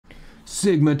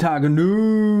Sigma Tiger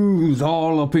News,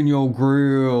 all up in your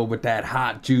grill with that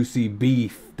hot, juicy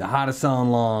beef, the hottest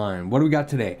online. What do we got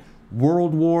today?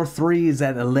 World War III is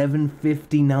at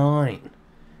 11:59.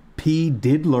 P.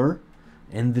 Diddler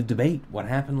and the debate. What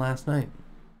happened last night?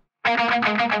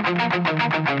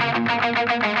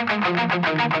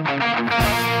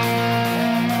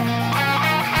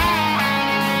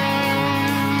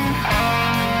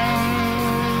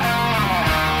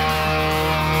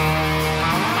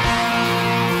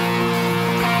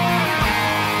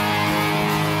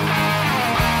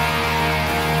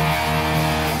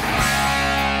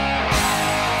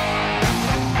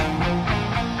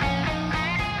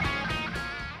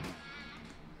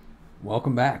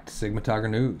 Welcome back to Sigma Tiger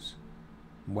News.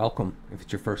 Welcome if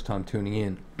it's your first time tuning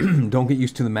in. Don't get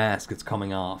used to the mask, it's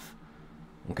coming off.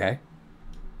 Okay?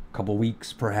 A couple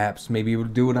weeks perhaps. Maybe we'll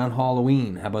do it on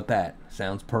Halloween. How about that?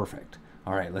 Sounds perfect.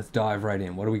 Alright, let's dive right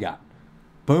in. What do we got?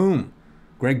 Boom!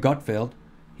 Greg Gutfeld.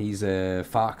 He's a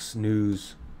Fox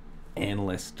News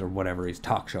analyst or whatever. He's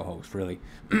talk show host, really.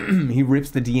 He rips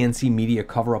the DNC media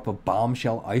cover-up a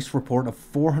bombshell ICE report of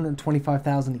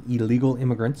 425,000 illegal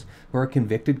immigrants who are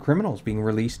convicted criminals being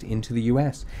released into the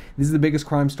U.S. This is the biggest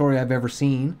crime story I've ever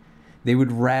seen. They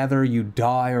would rather you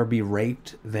die or be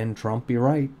raped than Trump be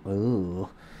right. Ugh.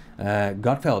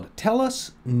 Gutfeld, tell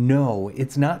us no,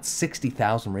 it's not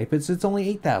 60,000 rapists, it's only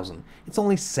 8,000. It's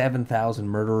only 7,000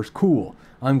 murderers. Cool.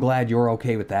 I'm glad you're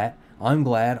okay with that. I'm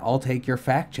glad. I'll take your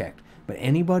fact checked. But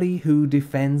anybody who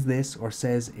defends this or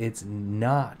says it's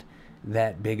not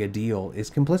that big a deal is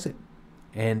complicit.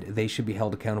 And they should be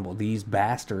held accountable. These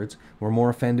bastards were more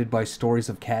offended by stories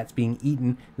of cats being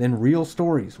eaten than real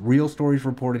stories. Real stories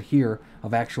reported here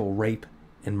of actual rape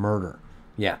and murder.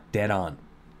 Yeah, dead on.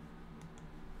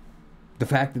 The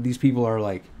fact that these people are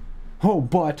like, oh,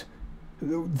 but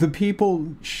the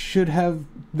people should have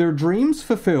their dreams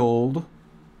fulfilled.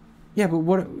 Yeah, but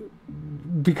what...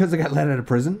 Because they got let out of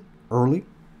prison early,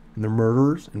 and they're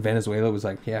murderers, and Venezuela was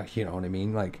like, yeah, you know what I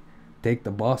mean, like, take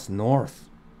the bus north.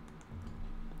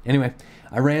 Anyway,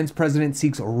 Iran's president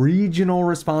seeks a regional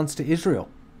response to Israel.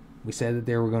 We said that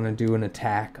they were going to do an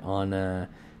attack on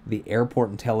the airport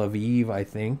in Tel Aviv, I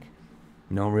think.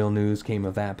 No real news came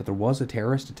of that, but there was a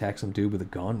terrorist attack. Some dude with a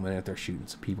gun went out there shooting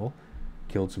some people.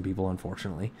 Killed some people,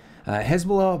 unfortunately.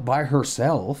 Hezbollah by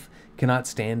herself cannot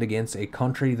stand against a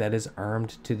country that is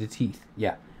armed to the teeth.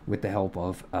 Yeah, with the help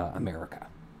of America.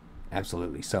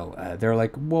 Absolutely. So they're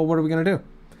like, well, what are we going to do?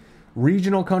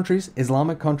 Regional countries,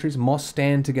 Islamic countries, must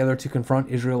stand together to confront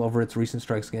Israel over its recent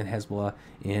strikes against Hezbollah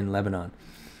in Lebanon.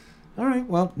 All right,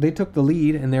 well, they took the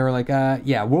lead, and they were like,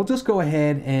 yeah, we'll just go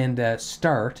ahead and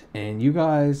start, and you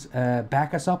guys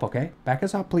back us up, okay? Back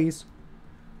us up, please.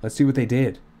 Let's see what they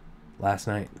did last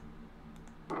night.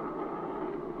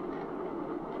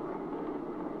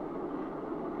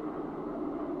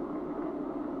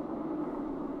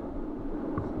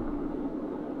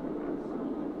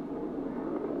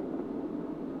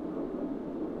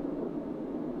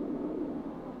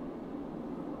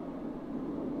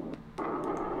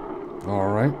 All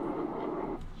right.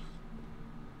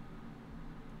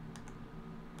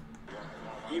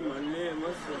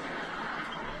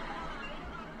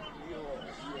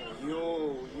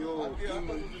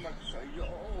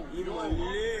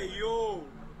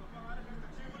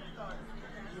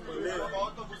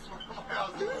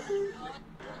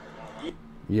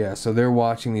 Yeah, so they're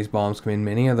watching these bombs come in.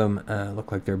 Many of them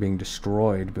look like they're being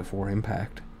destroyed before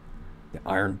impact. The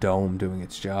Iron Dome doing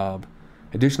its job.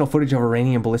 Additional footage of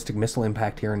Iranian ballistic missile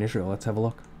impact here in Israel. Let's have a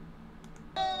look.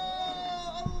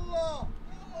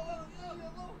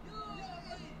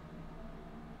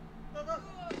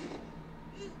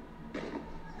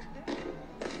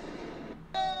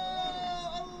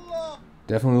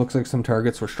 Definitely looks like some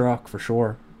targets were struck, for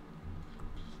sure.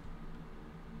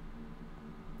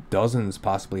 Dozens,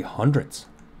 possibly hundreds.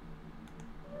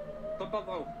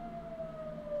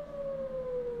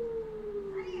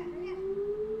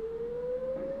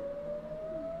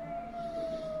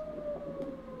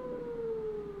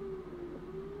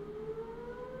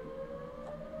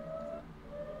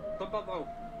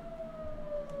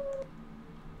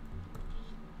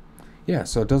 Yeah,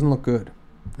 so it doesn't look good.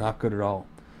 Not good at all.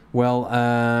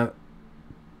 Well,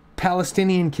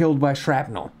 Palestinian killed by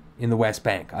shrapnel in the West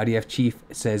Bank. IDF chief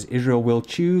says Israel will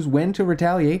choose when to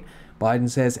retaliate. Biden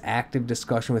says active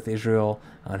discussion with Israel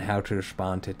on how to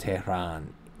respond to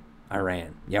Tehran,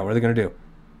 Iran. Yeah, what are they going to do?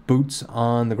 Boots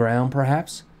on the ground,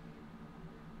 perhaps?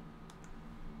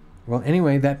 Well,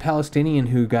 anyway, that Palestinian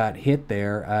who got hit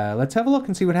there, let's have a look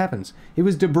and see what happens. It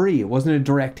was debris. It wasn't a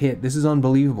direct hit. This is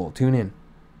unbelievable. Tune in.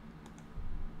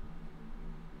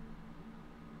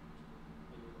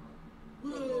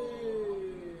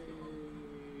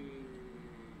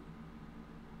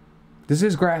 This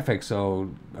is graphic,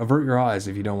 so avert your eyes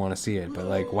if you don't want to see it. But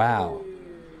like, wow.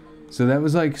 So that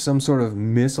was like some sort of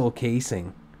missile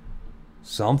casing.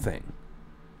 Something.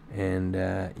 And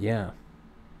yeah.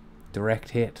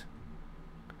 Direct hit.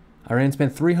 Iran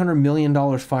spent $300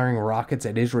 million firing rockets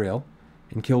at Israel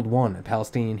and killed one, a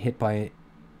Palestinian hit by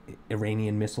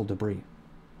Iranian missile debris.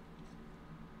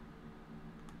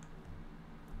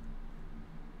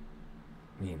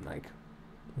 I mean, like,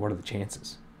 what are the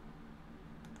chances?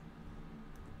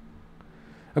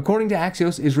 According to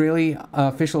Axios, Israeli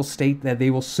officials state that they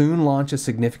will soon launch a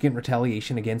significant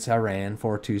retaliation against Iran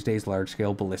for Tuesday's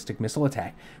large-scale ballistic missile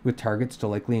attack, with targets to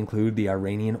likely include the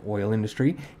Iranian oil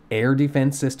industry, air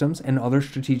defense systems, and other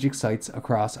strategic sites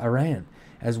across Iran,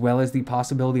 as well as the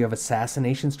possibility of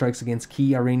assassination strikes against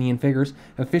key Iranian figures.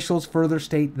 Officials further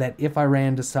state that if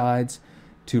Iran decides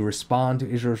to respond to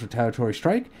Israel's retaliatory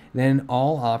strike, then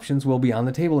all options will be on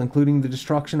the table, including the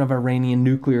destruction of Iranian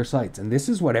nuclear sites. And this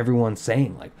is what everyone's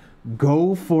saying. Like,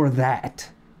 go for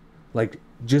that. Like,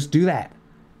 just do that.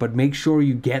 But make sure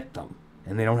you get them.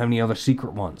 And they don't have any other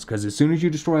secret ones. Because as soon as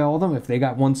you destroy all of them, if they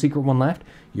got one secret one left,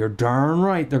 you're darn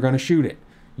right they're going to shoot it.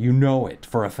 You know it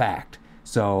for a fact.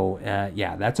 So,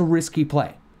 yeah, that's a risky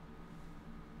play.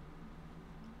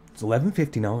 It's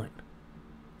 11:59.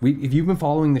 If you've been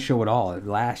following the show at all,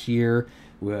 last year,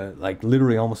 like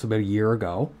literally almost about a year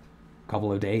ago, a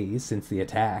couple of days since the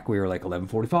attack, we were like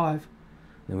 11:45.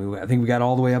 Then I think we got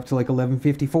all the way up to like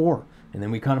 11:54, and then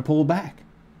we kind of pulled back.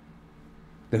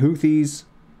 The Houthis,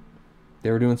 they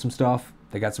were doing some stuff.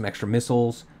 They got some extra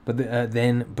missiles, but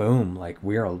then boom, like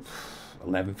we're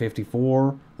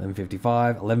 11:54,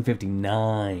 11:55,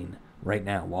 11:59 right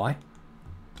now. Why?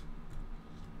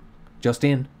 Just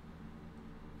in.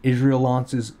 Israel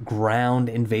launches ground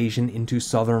invasion into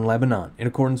southern Lebanon. In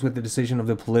accordance with the decision of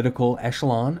the political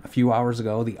echelon, a few hours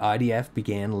ago, the IDF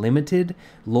began limited,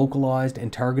 localized,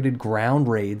 and targeted ground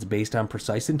raids based on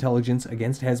precise intelligence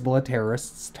against Hezbollah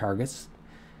terrorists' targets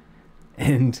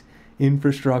and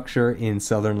infrastructure in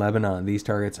southern Lebanon. These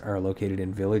targets are located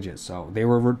in villages. So they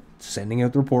were sending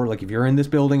out the report, like, if you're in this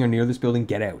building or near this building,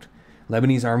 get out.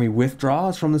 Lebanese army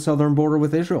withdraws from the southern border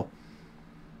with Israel.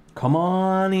 Come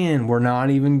on in. We're not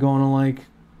even going to, like,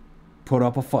 put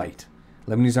up a fight.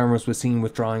 Lebanese army was seen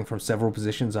withdrawing from several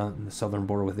positions on the southern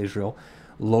border with Israel.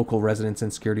 Local residents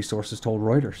and security sources told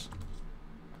Reuters.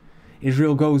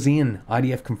 Israel goes in.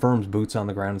 IDF confirms boots on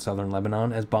the ground in southern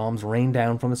Lebanon as bombs rain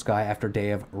down from the sky after a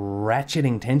day of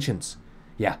ratcheting tensions.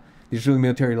 Yeah, the Israeli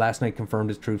military last night confirmed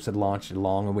its troops had launched a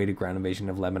long-awaited ground invasion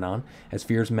of Lebanon as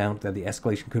fears mount that the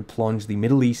escalation could plunge the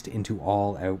Middle East into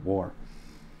all-out war.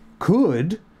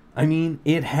 Could... I mean,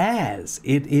 it has.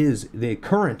 It is the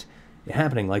current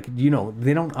happening. Like, you know,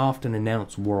 they don't often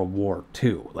announce World War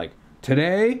II. Like,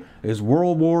 today is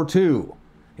World War II.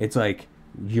 It's like,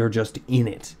 you're just in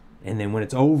it. And then when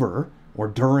it's over, or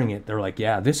during it, they're like,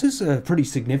 yeah, this is pretty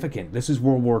significant. This is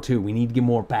World War II. We need to get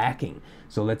more backing.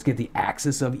 So let's get the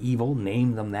axis of evil,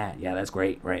 name them that. Yeah, that's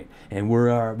great, right? And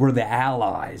we're the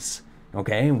allies,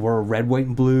 okay? And we're red, white,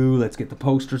 and blue. Let's get the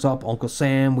posters up. Uncle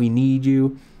Sam, we need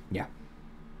you. Yeah.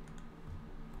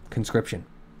 Conscription.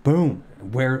 Boom.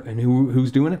 Where and who's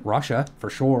doing it? Russia, for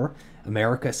sure.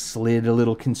 America slid a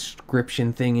little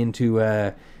conscription thing into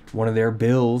one of their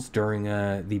bills during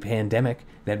the pandemic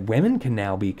that women can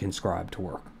now be conscribed to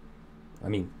work. I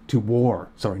mean, to war.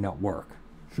 Sorry, not work.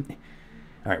 All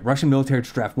right. Russian military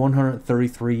to draft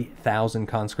 133,000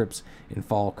 conscripts in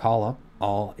fall call-up.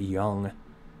 All young.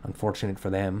 Unfortunate for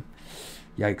them.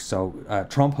 Yikes. So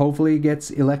Trump hopefully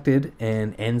gets elected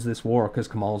and ends this war because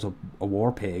Kamal's a war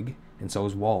pig, and so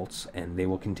is Waltz, and they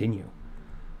will continue.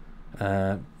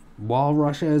 While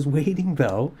Russia is waiting,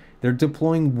 though, they're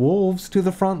deploying wolves to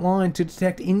the front line to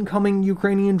detect incoming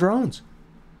Ukrainian drones.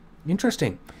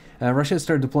 Interesting. Russia has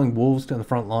started deploying wolves to the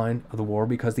front line of the war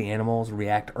because the animals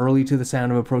react early to the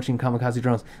sound of approaching kamikaze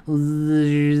drones.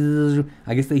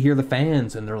 I guess they hear the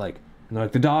fans, and they're like,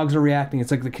 the dogs are reacting.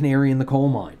 It's like the canary in the coal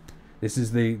mine. This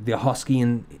is the husky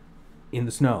in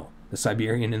the snow. The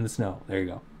Siberian in the snow. There you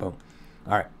go. Boom.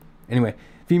 All right. Anyway,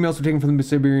 females were taken from the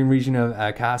Siberian region of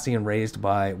Khasi and raised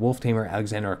by wolf tamer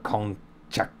Alexander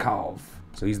Konchakov.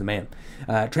 So he's the man.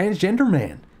 Transgender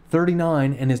man,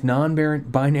 39, and his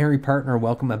non-binary partner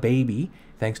welcome a baby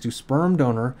thanks to sperm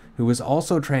donor who was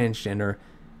also transgender,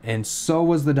 and so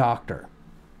was the doctor.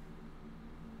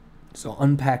 So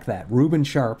unpack that. Reuben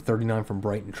Sharp, 39, from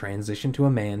Brighton, transitioned to a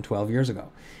man 12 years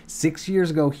ago. 6 years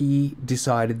ago, he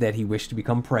decided that he wished to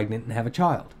become pregnant and have a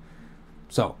child.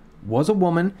 So, was a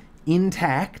woman,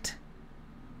 intact,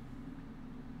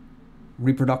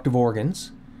 reproductive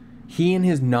organs. He and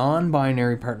his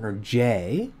non-binary partner,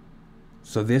 Jay,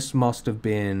 so this must have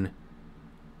been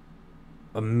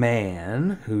a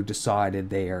man who decided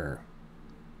they are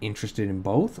interested in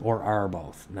both or are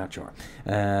both, not sure,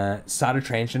 sought a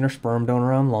transgender sperm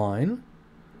donor online.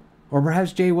 Or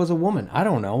perhaps Jay was a woman. I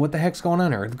don't know. What the heck's going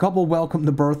on here? The couple welcomed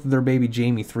the birth of their baby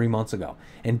Jamie 3 months ago.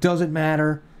 And does it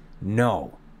matter?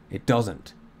 No, it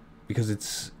doesn't. Because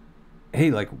it's,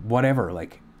 hey, like, whatever.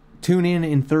 Like, tune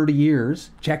in 30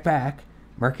 years. Check back.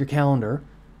 Mark your calendar.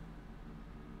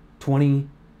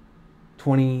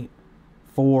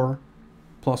 2024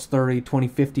 plus 30,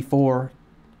 2054.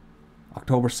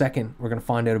 October 2nd, we're going to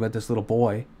find out about this little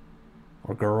boy.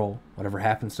 Or girl, whatever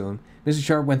happens to him. Mr.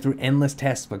 Sharp went through endless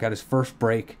tests but got his first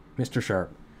break, Mr.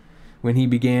 Sharp, when he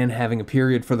began having a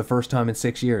period for the first time in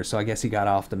 6 years. So I guess he got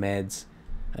off the meds.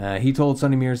 He told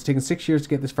Sunday Mirror it's taken 6 years to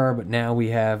get this far, but now we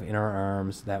have in our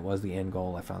arms. That was the end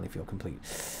goal. I finally feel complete.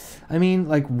 I mean,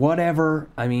 like, whatever.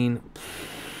 I mean,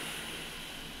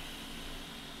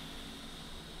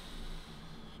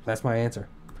 that's my answer.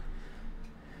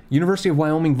 University of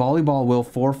Wyoming volleyball will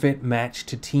forfeit match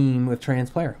to team with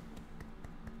trans player.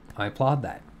 I applaud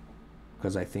that,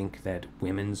 because I think that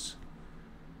women's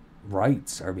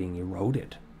rights are being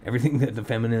eroded. Everything that the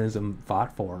feminism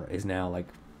fought for is now like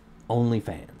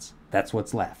OnlyFans. That's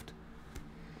what's left.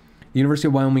 The University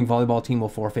of Wyoming volleyball team will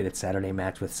forfeit its Saturday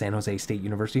match with San Jose State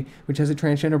University, which has a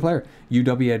transgender player.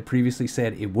 UW had previously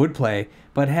said it would play,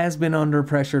 but has been under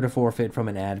pressure to forfeit from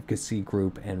an advocacy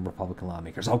group and Republican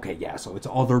lawmakers. Okay, yeah, so it's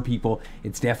other people.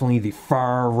 It's definitely the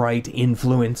far-right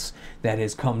influence that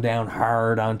has come down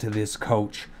hard onto this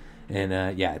coach.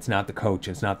 And yeah, it's not the coach,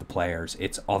 it's not the players,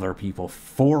 it's other people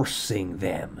forcing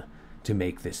them to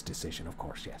make this decision, of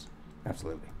course, yes,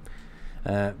 absolutely.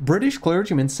 British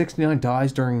clergyman 69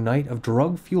 dies during night of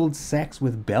drug-fueled sex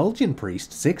with Belgian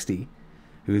priest 60,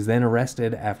 who was then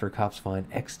arrested after cops find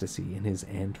ecstasy in his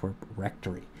Antwerp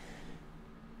rectory.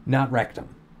 Not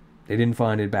rectum. They didn't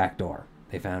find it back door.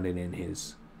 They found it in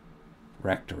his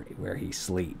rectory where he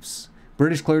sleeps.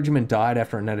 British clergyman died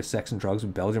after a night of sex and drugs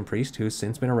with Belgian priest who has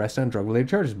since been arrested on drug-related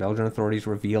charges. Belgian authorities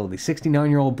reveal the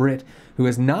 69-year-old Brit, who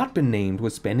has not been named,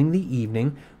 was spending the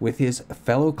evening with his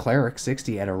fellow cleric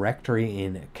 60 at a rectory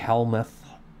in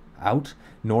Kalmthout,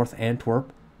 North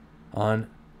Antwerp, on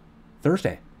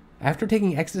Thursday. After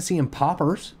taking ecstasy and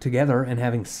poppers together and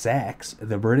having sex,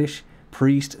 the British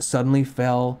priest suddenly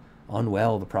fell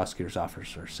unwell, the prosecutor's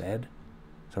officer said.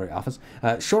 Office.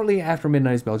 Shortly after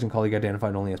midnight, his Belgian colleague,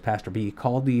 identified only as Pastor B,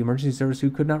 called the emergency service, who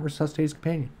could not resuscitate his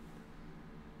companion.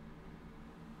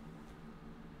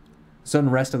 Sudden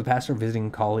arrest of the pastor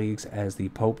visiting colleagues as the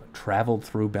Pope traveled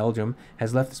through Belgium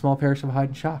has left the small parish of Hyde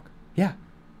in shock. Yeah.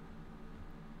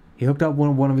 He hooked up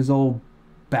one of his old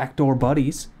backdoor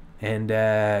buddies and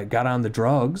got on the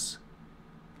drugs.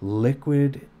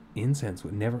 Liquid incense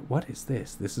would never... What is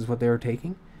this? This is what they were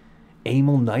taking?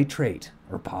 Amyl nitrate,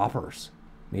 or poppers.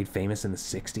 Made famous in the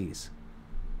 60s.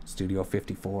 Studio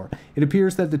 54. It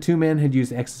appears that the two men had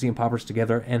used ecstasy and poppers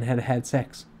together and had had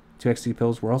sex. 2 ecstasy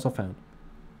pills were also found.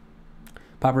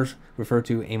 Poppers refer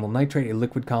to amyl nitrate, a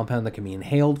liquid compound that can be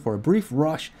inhaled for a brief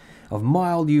rush of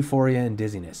mild euphoria and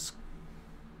dizziness.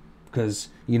 Because,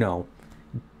 you know,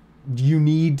 you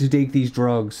need to take these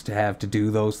drugs to have to do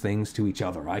those things to each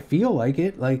other. I feel like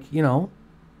it, like, you know,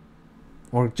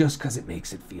 or just because it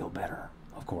makes it feel better,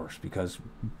 of course, because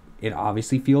it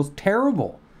obviously feels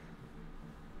terrible.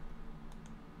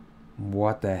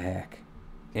 What the heck?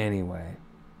 Anyway.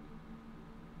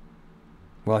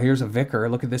 Well, here's a vicar.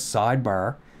 Look at this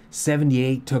sidebar.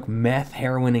 78 took meth,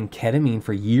 heroin, and ketamine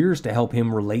for years to help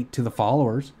him relate to the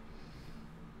followers.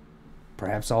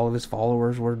 Perhaps all of his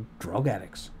followers were drug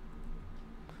addicts.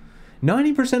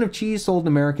 90% of cheese sold in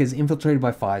America is infiltrated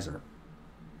by Pfizer.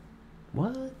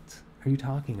 What are you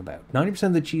talking about? 90%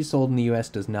 of the cheese sold in the U.S.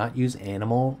 does not use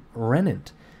animal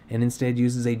rennet and instead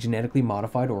uses a genetically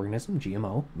modified organism,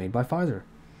 GMO, made by Pfizer.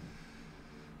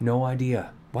 No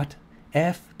idea. What?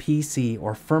 FPC,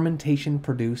 or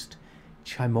fermentation-produced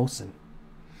chymosin.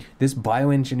 This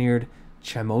bioengineered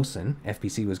chymosin,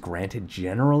 FPC, was granted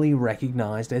generally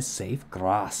recognized as safe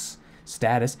GRAS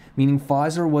status, meaning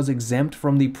Pfizer was exempt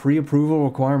from the pre-approval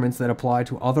requirements that apply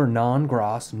to other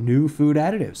non-GRAS new food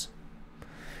additives.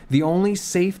 The only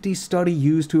safety study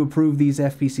used to approve these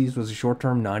FPCs was a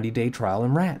short-term 90-day trial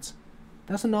in rats.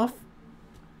 That's enough.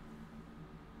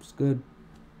 It's good.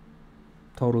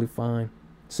 Totally fine.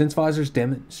 Since Pfizer's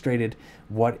demonstrated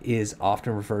what is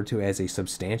often referred to as a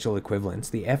substantial equivalence,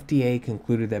 the FDA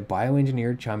concluded that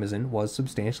bioengineered chymosin was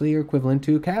substantially equivalent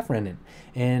to calf rennet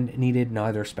and needed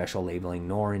neither special labeling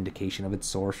nor indication of its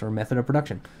source or method of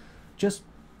production. Just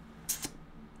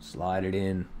slide it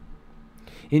in.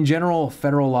 In general,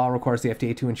 federal law requires the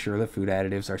FDA to ensure that food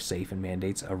additives are safe and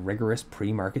mandates a rigorous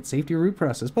pre-market safety review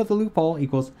process, but the loophole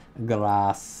equals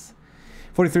GRAS.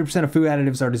 43% of food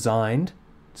additives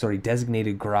are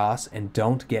designated GRAS and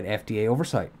don't get FDA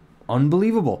oversight.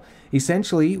 Unbelievable.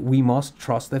 Essentially, we must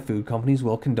trust that food companies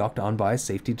will conduct unbiased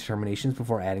safety determinations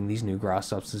before adding these new GRAS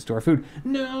substances to our food.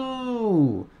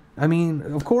 No! I mean,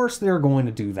 of course they're going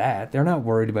to do that. They're not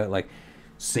worried about, like,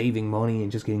 saving money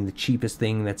and just getting the cheapest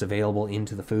thing that's available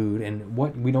into the food. And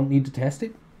what? We don't need to test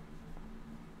it?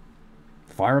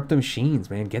 Fire up the machines,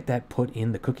 man. Get that put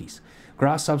in the cookies.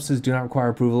 GRAS substances do not require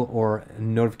approval or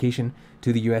notification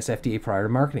to the US FDA prior to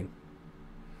marketing.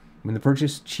 When the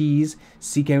purchase cheese,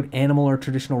 seek out animal or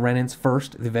traditional rennet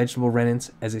first, the vegetable rennet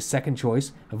as a second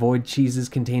choice. Avoid cheeses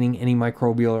containing any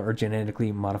microbial or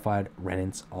genetically modified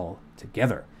rennets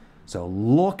altogether. So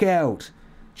look out,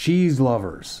 cheese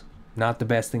lovers. Not the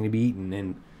best thing to be eaten.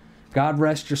 And God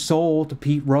rest your soul to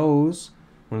Pete Rose,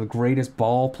 one of the greatest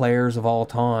ball players of all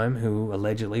time, who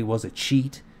allegedly was a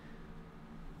cheat.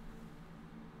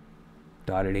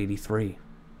 Died at 83.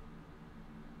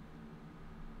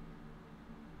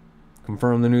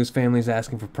 Confirm the news family is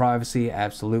asking for privacy.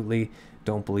 Absolutely.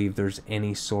 Don't believe there's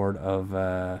any sort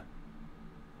of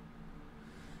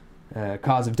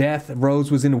cause of death.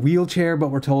 Rose was in a wheelchair, but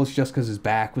we're told it's just because his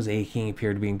back was aching. He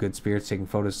appeared to be in good spirits, taking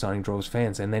photos, signing droves of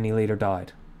fans, and then he later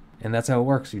died. And that's how it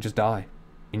works. You just die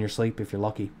in your sleep if you're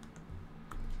lucky.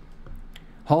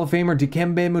 Hall of Famer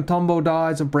Dikembe Mutombo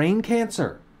dies of brain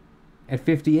cancer at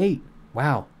 58.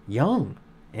 Wow. Young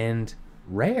and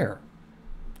rare.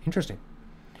 Interesting.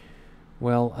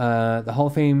 Well, the Hall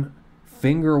of Fame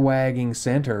finger-wagging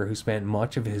center, who spent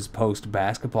much of his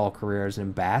post-basketball career as an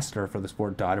ambassador for the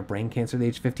sport, died of brain cancer at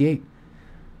age 58.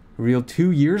 Revealed 2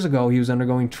 years ago he was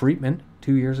undergoing treatment,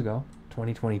 2 years ago,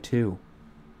 2022,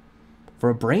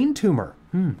 for a brain tumor.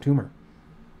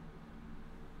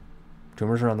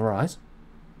 Tumors are on the rise.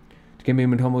 Dikembe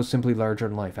Mutombo is simply larger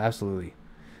than life. Absolutely.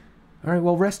 All right,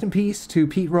 well, rest in peace to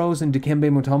Pete Rose and Dikembe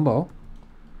Mutombo.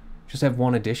 Just have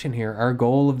one addition here. Our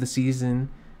goals of the season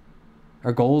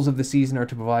are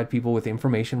to provide people with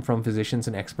information from physicians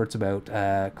and experts about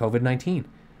COVID-19.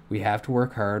 We have to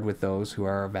work hard with those who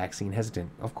are vaccine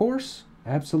hesitant. Of course,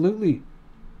 absolutely.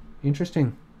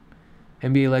 Interesting.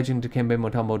 NBA legend Dikembe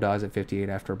Mutombo dies at 58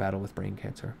 after a battle with brain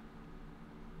cancer.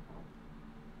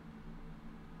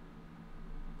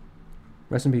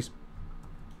 Rest in peace.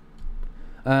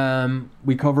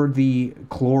 We covered the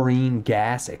chlorine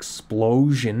gas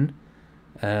explosion,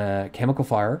 chemical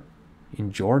fire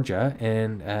in Georgia,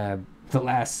 and the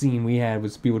last scene we had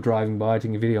was people driving by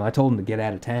taking a video. I told them to get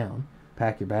out of town,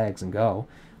 pack your bags and go.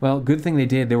 Well, good thing they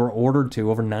did. They were ordered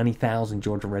to. Over 90,000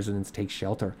 Georgia residents take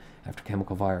shelter after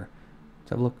chemical fire. Let's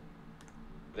have a look.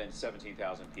 Then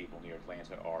 17,000 people near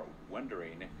Atlanta are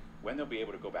wondering when they'll be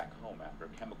able to go back home after a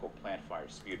chemical plant fire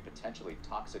spewed potentially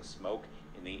toxic smoke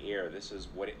in the air. This is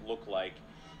what it looked like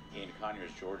in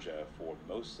Conyers, Georgia for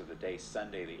most of the day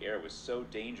Sunday. The air was so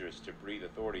dangerous to breathe,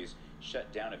 authorities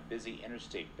shut down a busy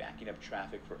interstate, backing up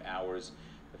traffic for hours.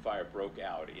 The fire broke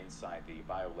out inside the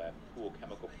Biolab pool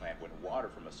chemical plant when water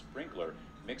from a sprinkler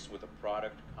mixed with a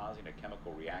product, causing a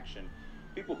chemical reaction.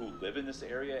 People who live in this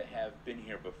area have been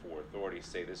here before. Authorities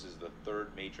say this is the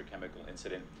third major chemical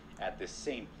incident at this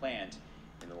same plant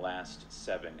in the last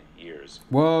 7 years.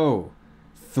 Whoa.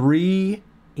 3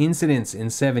 incidents in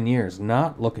 7 years.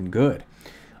 Not looking good.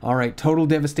 All right, total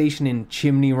devastation in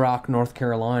Chimney Rock, North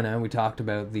Carolina. We talked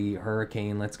about the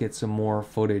hurricane. Let's get some more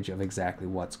footage of exactly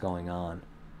what's going on.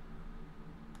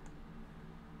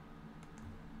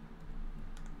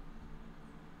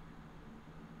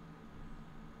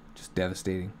 Just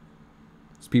devastating.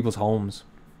 It's people's homes.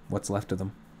 What's left of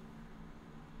them.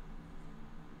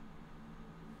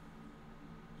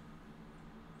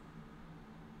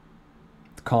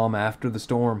 The calm after the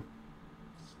storm.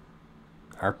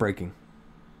 Heartbreaking.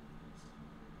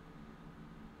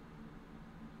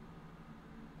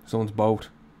 Someone's boat.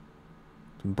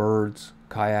 Some birds.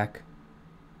 Kayak.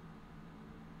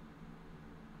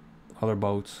 Other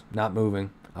boats. Not moving,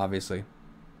 obviously.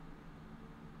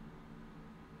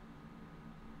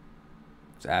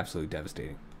 It's absolutely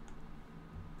devastating.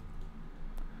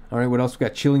 All right, what else? We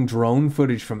got chilling drone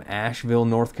footage from Asheville,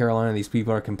 North Carolina. These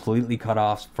people are completely cut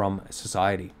off from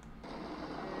society.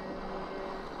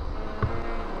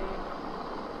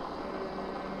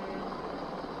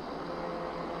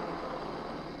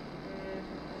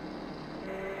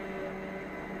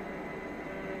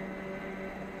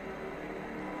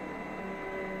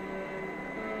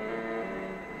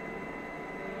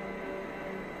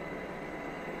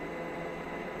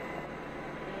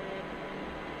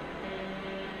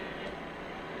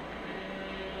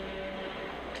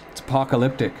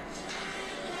 apocalyptic.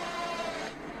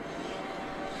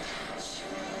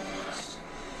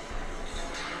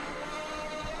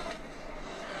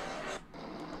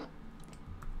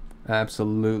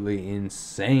 Absolutely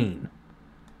insane.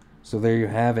 So there you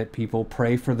have it, people.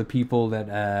 Pray for the people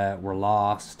that were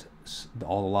lost.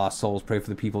 All the lost souls. Pray for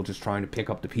the people just trying to pick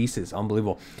up the pieces.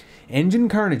 Unbelievable. Engine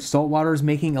carnage. Saltwater is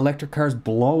making electric cars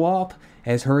blow up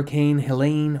as Hurricane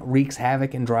Helene wreaks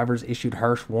havoc and drivers issued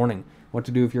harsh warning. What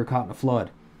to do if you're caught in a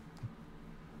flood?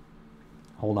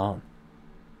 Hold on.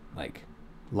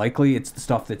 Likely it's the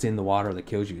stuff that's in the water that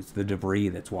kills you. It's the debris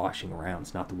that's washing around.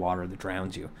 It's not the water that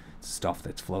drowns you. It's the stuff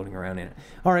that's floating around in it.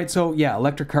 All right, so yeah,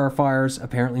 electric car fires.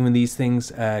 Apparently when these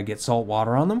things get salt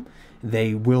water on them,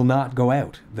 they will not go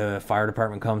out. The fire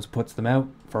department comes, puts them out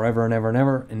forever and ever and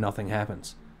ever, and nothing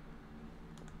happens.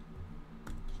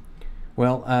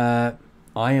 Well,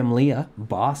 I am Leah,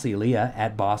 Bossy Leah,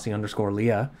 at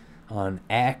Bossy_Leah on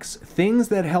X. Things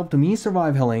that helped me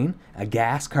survive Helene: a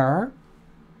gas car,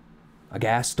 a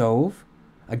gas stove,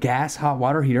 a gas hot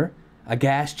water heater, a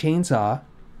gas chainsaw,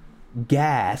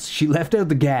 gas. She left out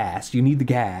the gas. You need the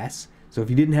gas. So if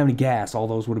you didn't have any gas, all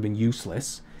those would have been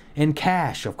useless. And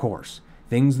cash, of course.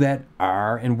 Things that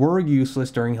are and were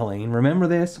useless during Helene. Remember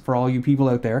this for all you people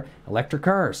out there. Electric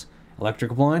cars,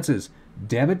 electric appliances,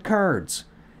 debit cards,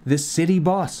 the city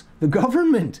bus, the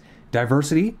government,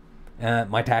 diversity,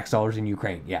 my tax dollars in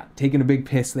Ukraine. Yeah, taking a big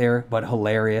piss there, but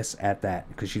hilarious at that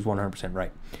because she's 100%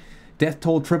 right. Death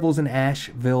toll triples in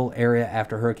Asheville area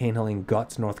after Hurricane Helene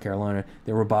guts North Carolina.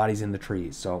 There were bodies in the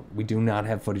trees. So we do not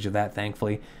have footage of that,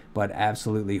 thankfully, but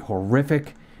absolutely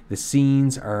horrific. The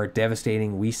scenes are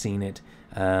devastating. We've seen it.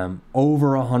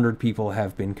 Over 100 people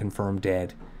have been confirmed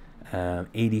dead.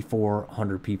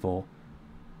 8,400 people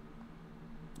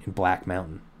in Black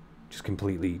Mountain. Just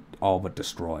completely all but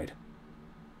destroyed.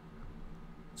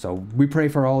 So we pray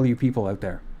for all you people out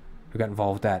there who got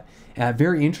involved with that.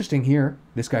 Very interesting here.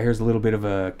 This guy here is a little bit of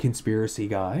a conspiracy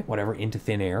guy, whatever, into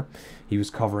thin air. He was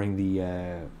covering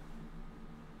the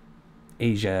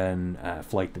Asian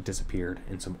flight that disappeared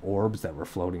and some orbs that were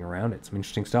floating around it. Some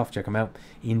interesting stuff. Check them out.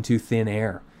 Into thin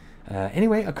air.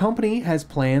 Anyway, a company has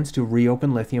plans to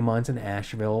reopen lithium mines in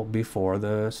Asheville before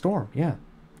the storm. Yeah,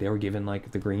 they were given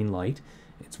the green light.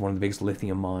 It's one of the biggest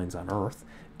lithium mines on Earth.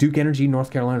 Duke Energy,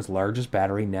 North Carolina's largest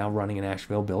battery, now running in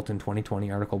Asheville, built in 2020.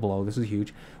 Article below. This is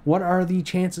huge. What are the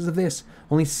chances of this?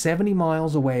 Only 70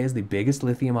 miles away is the biggest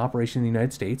lithium operation in the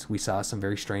United States. We saw some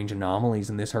very strange anomalies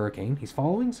in this hurricane. He's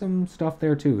following some stuff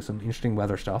there too, some interesting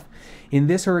weather stuff. In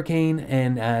this hurricane,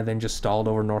 and then just stalled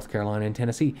over North Carolina and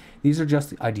Tennessee. These are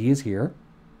just ideas here.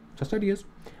 Just ideas.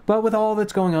 But with all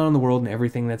that's going on in the world and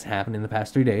everything that's happened in the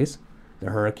past 3 days, the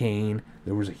hurricane,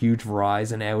 there was a huge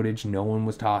Verizon outage no one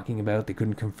was talking about. They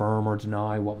couldn't confirm or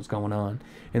deny what was going on.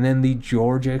 And then the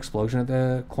Georgia explosion at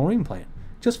the chlorine plant.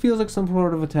 Just feels like some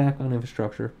sort of attack on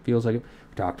infrastructure. Feels like it.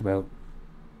 We talked about,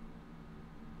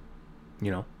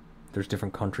 there's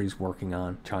different countries working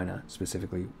on, China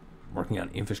specifically, working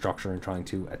on infrastructure and trying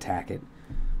to attack it.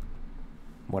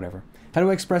 Whatever. How do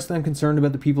I express that I'm concerned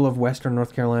about the people of Western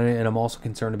North Carolina, and I'm also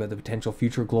concerned about the potential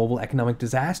future global economic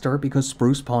disaster because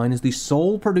spruce pine is the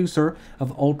sole producer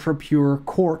of ultra-pure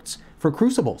quartz for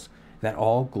crucibles that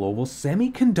all global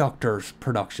semiconductors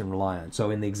production rely on.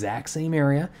 So in the exact same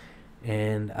area,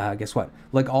 and guess what?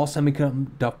 Like all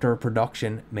semiconductor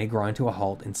production may grind to a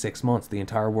halt in 6 months. The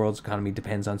entire world's economy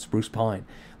depends on spruce pine.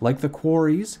 Like the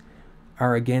quarries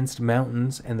are against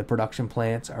mountains and the production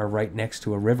plants are right next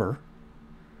to a river.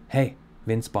 Hey,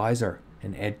 Vince Beiser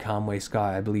and Ed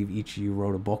Conway-Sky, I believe each of you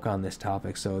wrote a book on this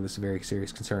topic, so this is a very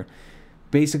serious concern.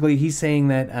 Basically, he's saying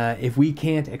that if we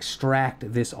can't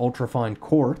extract this ultrafine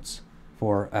quartz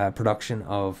for production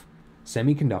of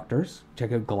semiconductors,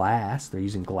 check out glass. They're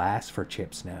using glass for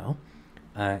chips now.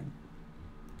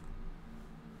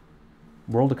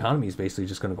 World economy is basically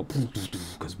just going to go,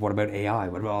 because what about AI?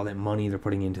 What about all that money they're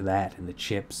putting into that and the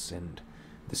chips and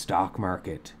the stock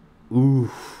market?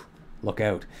 Oof. Look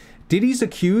out. Diddy's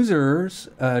accuser's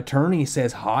attorney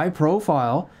says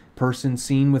high-profile person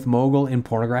seen with mogul in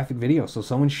pornographic video. So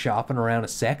someone's shopping around a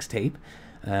sex tape.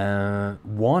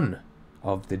 One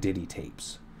of the Diddy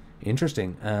tapes.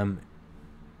 Interesting.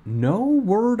 No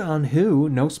word on who.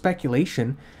 No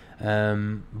speculation.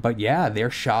 But yeah, they're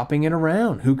shopping it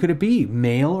around. Who could it be?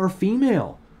 Male or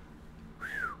female?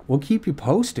 We'll keep you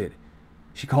posted.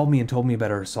 She called me and told me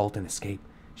about her assault and escape.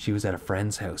 She was at a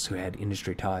friend's house who had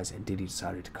industry ties, and Diddy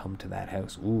decided to come to that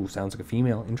house. Ooh, sounds like a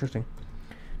female. Interesting.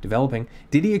 Developing.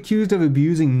 Diddy accused of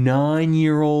abusing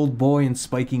 9-year-old boy and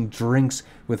spiking drinks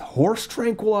with horse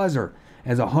tranquilizer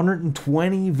as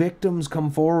 120 victims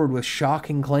come forward with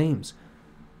shocking claims.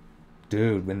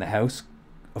 Dude, when the house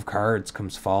of cards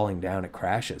comes falling down, it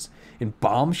crashes. In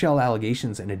bombshell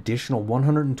allegations, an additional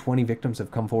 120 victims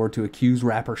have come forward to accuse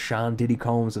rapper Sean Diddy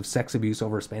Combs of sex abuse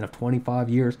over a span of 25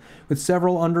 years, with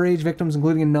several underage victims,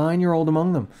 including a 9-year-old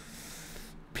among them.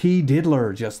 P.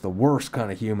 Diddler, just the worst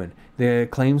kind of human. The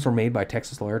claims were made by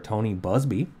Texas lawyer Tony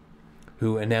Busby,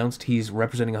 who announced he's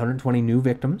representing 120 new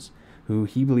victims who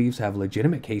he believes have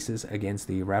legitimate cases against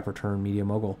the rapper turned media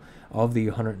mogul. Of the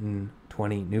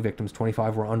 120 new victims,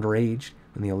 25 were underage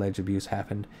when the alleged abuse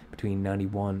happened between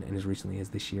 91 and as recently as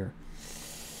this year.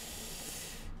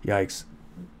 Yikes.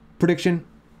 Prediction,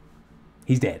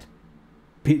 he's dead.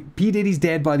 P. Diddy's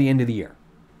dead by the end of the year.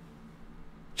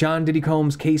 John Diddy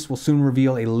Combs' case will soon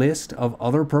reveal a list of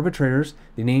other perpetrators.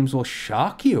 The names will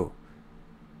shock you.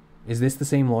 Is this the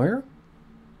same lawyer?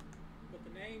 But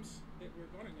the names that we're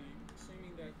going to name,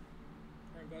 assuming that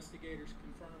our investigators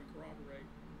confirm and corroborate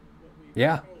what we've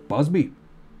told, Busby.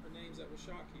 are names that will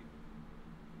shock you.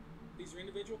 These are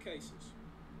individual cases.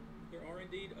 There are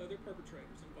indeed other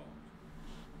perpetrators involved.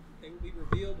 They will be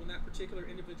revealed when that particular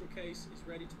individual case is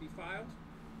ready to be filed.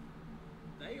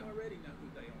 They already know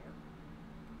who they are.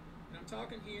 And I'm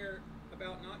talking here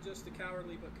about not just the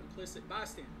cowardly but complicit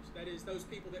bystanders. That is, those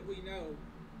people that we know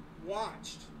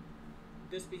watched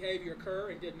this behavior occur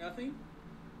and did nothing.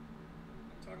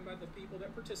 I'm talking about the people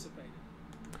that participated.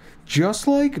 Just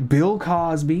like Bill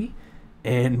Cosby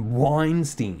and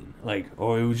Weinstein. Like,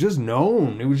 oh, it was just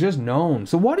known. It was just known.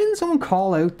 So why didn't someone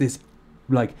call out this,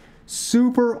 like,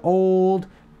 super old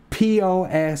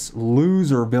POS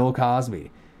loser Bill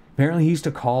Cosby? Apparently he used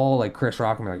to call, like, Chris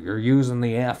Rock and be like, you're using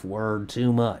the F word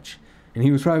too much. And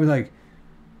he was probably like,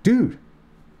 dude,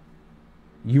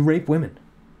 you rape women.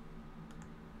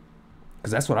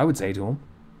 Because that's what I would say to him.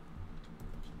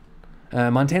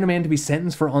 Montana man to be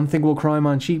sentenced for unthinkable crime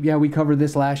on sheep. Yeah, we covered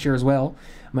this last year as well.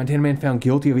 Montana man found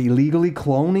guilty of illegally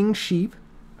cloning sheep.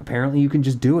 Apparently you can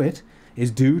just do it. Is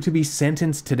due to be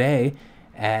sentenced today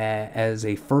as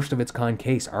a first-of-its-kind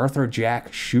case. Arthur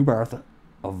Jack Schubarth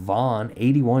of Vaughan,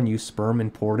 81, used sperm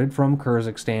imported from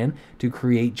Kyrgyzstan to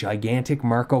create gigantic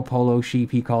Marco Polo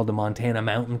sheep he called the Montana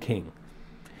Mountain King.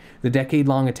 The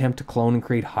decade-long attempt to clone and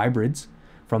create hybrids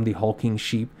from the hulking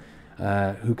sheep,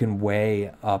 who can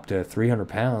weigh up to 300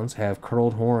 pounds, have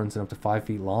curled horns and up to 5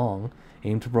 feet long,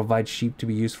 aim to provide sheep to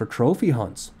be used for trophy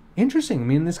hunts. Interesting. I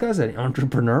mean, this guy's an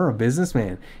entrepreneur, a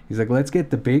businessman. He's like, let's get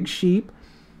the big sheep,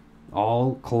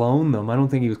 I'll clone them. I don't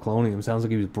think he was cloning them. Sounds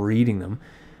like he was breeding them.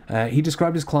 He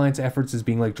described his client's efforts as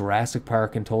being like Jurassic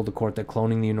Park and told the court that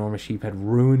cloning the enormous sheep had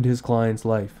ruined his client's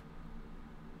life.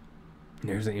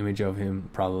 There's an image of him,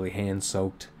 probably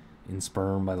hand-soaked in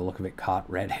sperm by the look of it, caught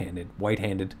red-handed,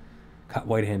 white-handed, caught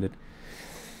white-handed.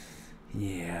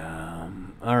 Yeah.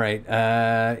 All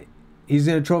right. He's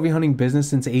in a trophy hunting business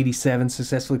since '87,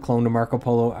 successfully cloned a Marco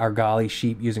Polo Argali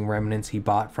sheep using remnants he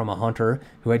bought from a hunter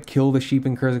who had killed a sheep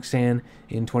in Kyrgyzstan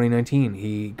in 2019.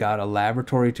 He got a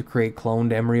laboratory to create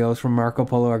cloned embryos from Marco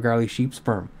Polo Argali sheep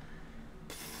sperm.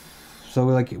 So,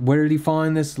 like, where did he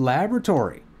find this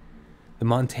laboratory? The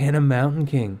Montana Mountain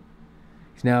King.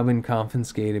 He's now been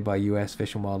confiscated by U.S.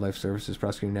 Fish and Wildlife Services.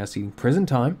 Prosecutor now seeking prison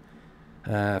time,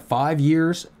 5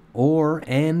 years or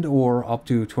up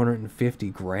to 250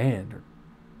 grand,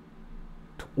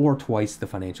 or twice the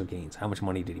financial gains. How much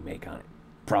money did he make on it?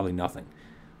 Probably nothing,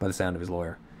 by the sound of his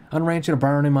lawyer. On a ranch in a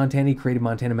barn in Montana, he created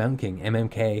Montana Mountain King.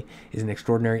 MMK is an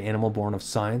extraordinary animal born of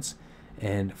science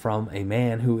and from a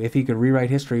man who, if he could rewrite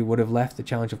history, would have left the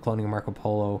challenge of cloning a Marco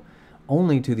Polo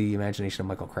only to the imagination of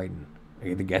Michael Crichton. I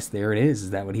get the guess there it is. Is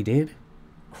that what he did?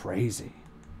 Crazy.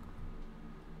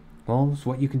 Well, it's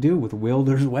what you can do. With a will,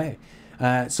 there's a way.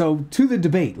 So, to the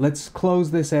debate. Let's close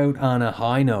this out on a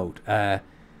high note.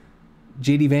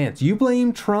 J.D. Vance, you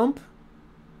blame Trump?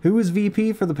 Who was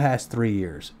VP for the past 3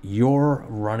 years? Your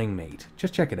running mate.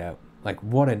 Just check it out. Like,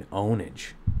 what an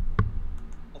ownage.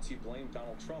 You blame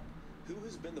Donald Trump. Who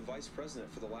has been the vice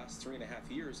president for the last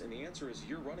 3.5 years? And the answer is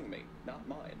your running mate, not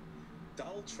mine.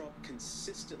 Donald Trump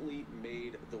consistently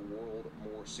made the world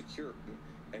more secure.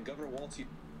 And Governor Walz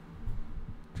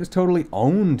just totally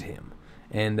owned him.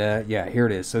 And yeah, here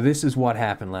it is. So this is what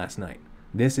happened last night.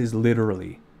 This is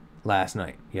literally last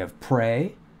night. You have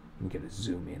Prey. I'm going to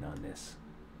zoom in on this.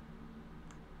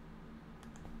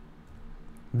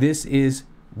 This is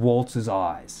Waltz's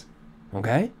eyes.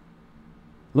 Okay?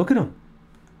 Look at him.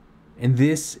 And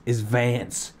this is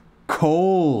Vance.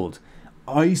 Cold.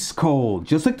 Ice cold.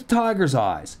 Just like the tiger's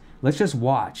eyes. Let's just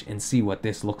watch and see what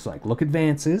this looks like. Look at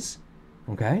Vance's.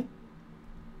 Okay?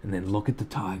 And then look at the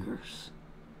tiger's.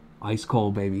 Ice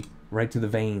cold, baby. Right to the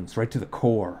veins. Right to the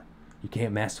core. You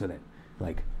can't mess with it.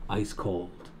 Like, ice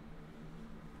cold.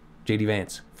 JD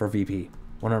Vance for VP,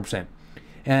 100%.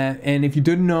 And if you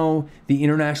didn't know, the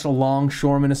International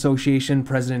Longshoremen Association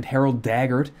President Harold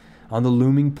Daggett on the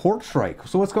looming port strike.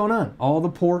 So what's going on? All the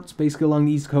ports basically along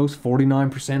the East Coast,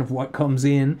 49% of what comes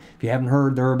in. If you haven't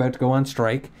heard, they're about to go on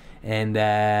strike. And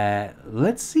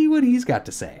let's see what he's got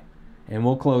to say. And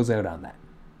we'll close out on that.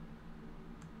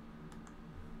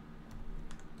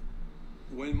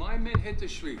 When my men hit the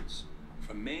streets,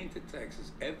 from Maine to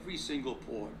Texas, every single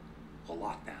port will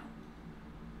lock down.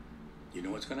 You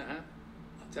know what's going to happen?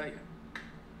 I'll tell you.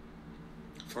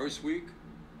 First week,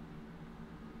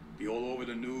 be all over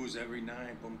the news every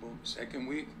night, boom, boom. Second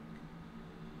week,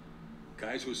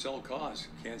 guys who sell cars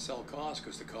can't sell cars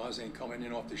because the cars ain't coming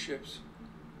in off the ships.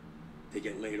 They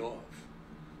get laid off.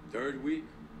 Third week,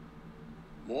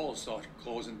 malls start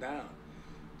closing down.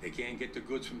 They can't get the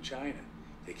goods from China.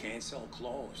 They can't sell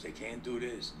clothes. They can't do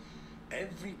this.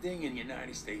 Everything in the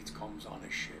United States comes on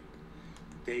a ship.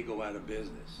 They go out of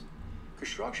business.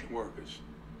 Construction workers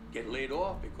get laid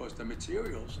off because the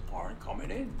materials aren't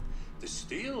coming in. The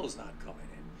steel's not coming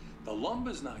in. The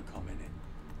lumber's not coming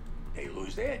in. They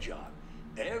lose their job.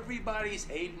 Everybody's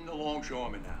hating the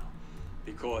longshoremen now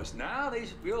because now they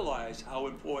realize how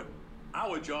important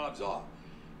our jobs are.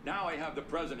 Now I have the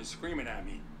president screaming at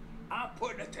me, I'm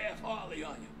putting a Taft-Hartley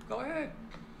on you. Go ahead.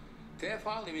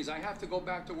 Taft-Hartley means I have to go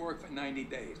back to work for 90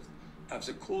 days. That's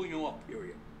a cooling off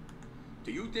period.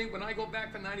 Do you think when I go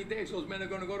back for 90 days, those men are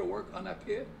going to go to work on that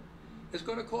pier? It's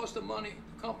going to cost the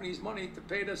companies money to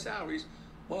pay their salaries.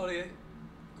 Well, they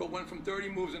went from 30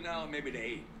 moves an hour maybe to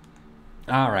 8.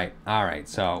 All right.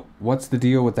 So what's the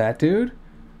deal with that dude?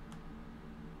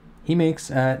 He makes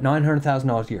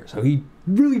 $900,000 a year. So he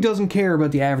really doesn't care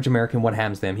about the average American, what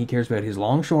happens to them. He cares about his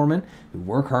longshoremen who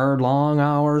work hard, long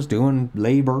hours, doing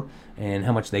labor, and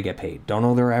how much they get paid. Don't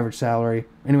know their average salary.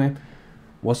 Anyway,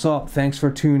 what's up? Thanks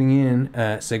for tuning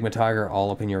in. Sigma Tiger,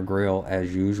 all up in your grill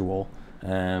as usual.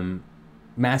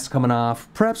 Mask's coming off.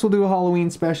 Perhaps we'll do a Halloween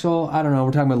special. I don't know.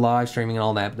 We're talking about live streaming and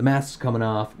all that. But the mask's coming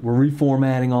off. We're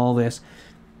reformatting all this.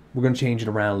 We're going to change it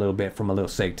around a little bit from a little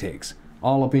Sig Tigs.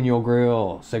 All up in your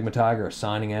grill. Sigma Tiger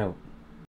signing out.